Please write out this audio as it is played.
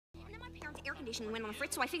audition went on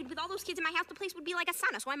Fritz, so I figured with all those kids in my house, the place would be like a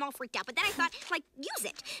sauna, so I'm all freaked out. But then I thought, like, use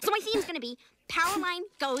it. So my theme's gonna be Powerline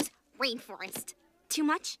goes rainforest. Too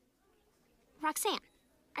much? Roxanne,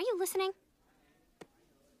 are you listening?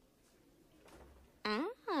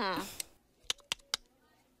 Ah.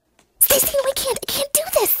 Stacy, no, I can't do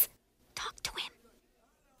this! Talk to him.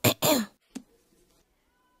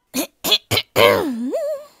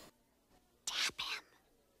 Tap him.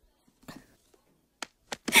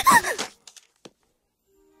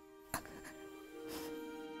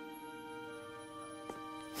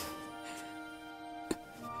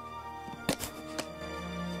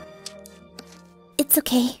 It's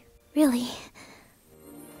okay, really.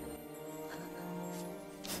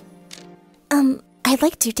 I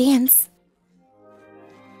liked your dance.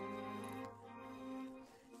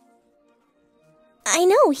 I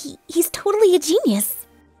know, he's totally a genius.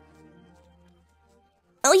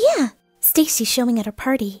 Oh yeah, Stacy's showing at her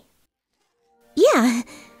party. Yeah.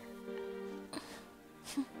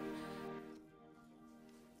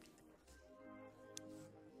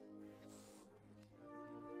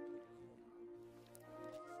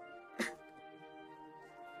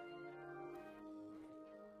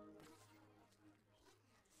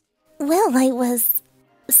 Well, I was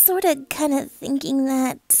sorta kinda thinking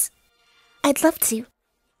that I'd love to.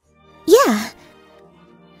 Yeah.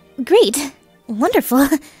 Great. Wonderful.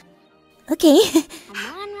 Okay.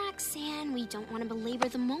 Come on, Roxanne. We don't want to belabor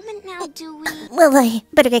the moment now, do we? Well, I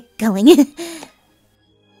better get going.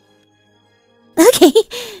 Okay.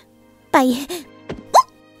 Bye.